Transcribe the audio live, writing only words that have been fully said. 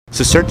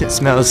So certain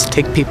smells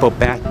take people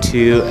back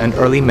to an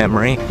early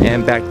memory,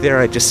 and back there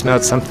I just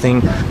smelled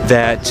something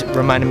that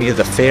reminded me of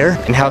the fair,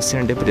 and how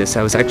serendipitous.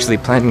 I was actually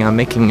planning on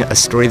making a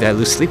story that I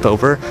lose sleep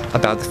over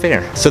about the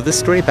fair. So this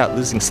story about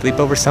losing sleep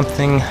over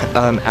something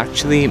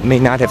actually may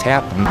not have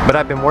happened, but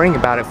I've been worrying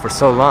about it for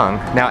so long.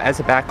 Now, as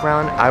a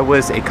background, I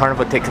was a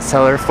carnival ticket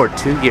seller for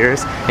 2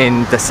 years,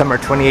 in the summer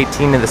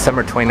 2018 and the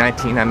summer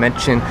 2019. I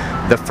mentioned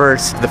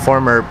the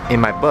former in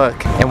my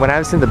book, and when I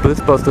was in the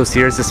booth both those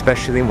years,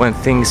 especially when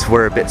things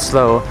were a bit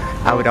slow,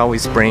 I would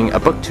always bring a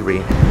book to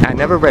read. I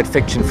never read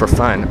fiction for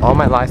fun. All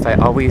my life I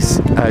always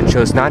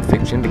chose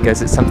nonfiction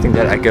because it's something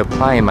that I could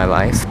apply in my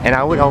life, and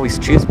I would always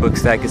choose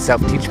books that I could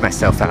self-teach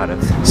myself out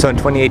of. So in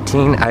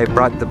 2018 I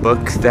brought the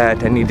book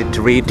that I needed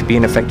to read to be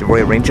an effective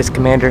Royal Rangers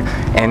commander,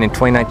 and in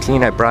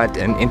 2019 I brought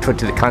an intro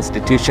to the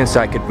Constitution so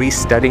I could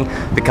re-study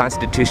the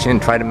Constitution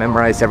and try to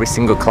memorize every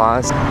single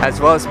clause, as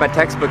well as my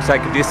textbook so I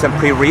could do some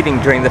pre-reading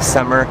during the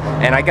summer,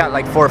 and I got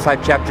like 4 or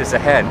 5 chapters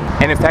ahead.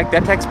 And in fact,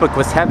 that textbook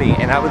was heavy,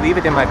 and I would leave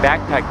it in my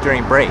backpack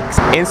during breaks,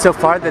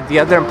 insofar that the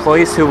other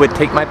employees who would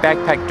take my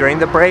backpack during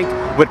the break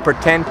would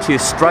pretend to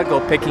struggle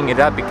picking it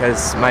up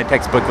because my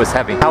textbook was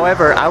heavy.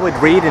 However, I would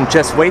read and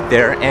just wait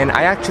there, and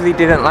I actually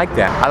didn't like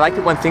that. I liked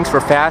it when things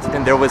were fast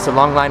and there was a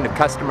long line of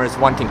customers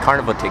wanting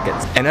carnival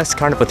tickets. And us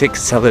carnival ticket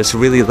sellers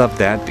really loved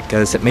that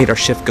because it made our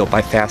shift go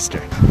by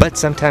faster. But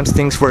sometimes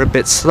things were a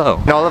bit slow,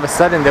 and all of a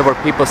sudden there were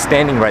people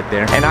standing right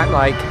there, and I'm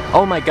like,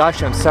 oh my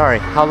gosh, I'm sorry,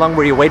 how long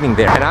were you waiting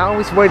there? And I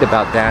always worried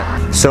about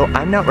that. So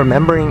I'm not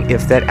remembering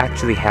if that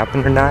actually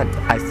happened or not.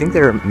 I think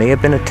there may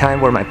have been a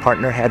time where my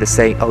partner had to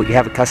say, oh, you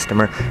have a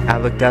customer. I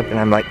looked up and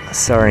I'm like,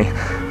 sorry.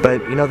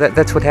 But you know,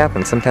 that's what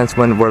happens. Sometimes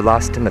when we're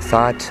lost in a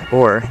thought,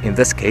 or in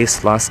this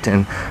case, lost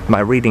in my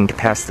reading to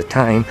pass the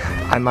time,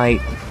 I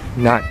might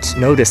not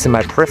notice in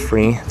my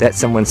periphery that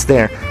someone's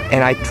there.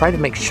 And I try to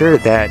make sure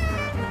that,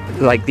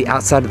 like the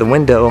outside of the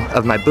window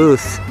of my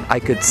booth, I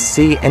could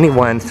see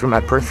anyone through my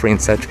periphery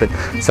and such, but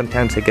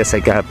sometimes I guess I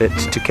got a bit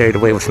too carried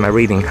away with my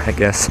reading, I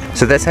guess.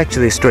 So that's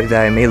actually a story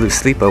that I may lose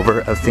sleep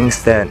over, of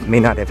things that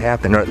may not have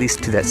happened, or at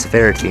least to that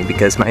severity,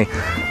 because my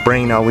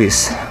brain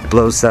always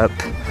blows up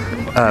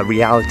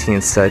reality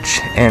and such,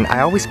 and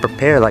I always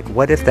prepare, like,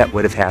 what if that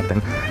would have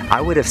happened? I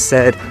would have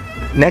said,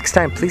 next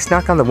time please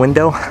knock on the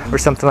window, or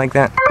something like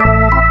that.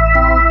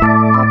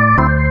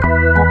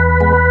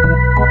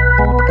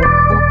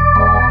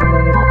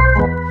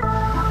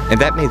 And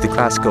that made the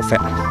class go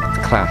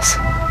class.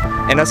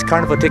 And us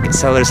carnival ticket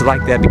sellers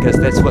like that because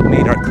that's what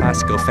made our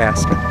class go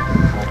faster.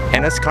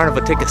 And us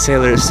carnival ticket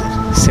sailors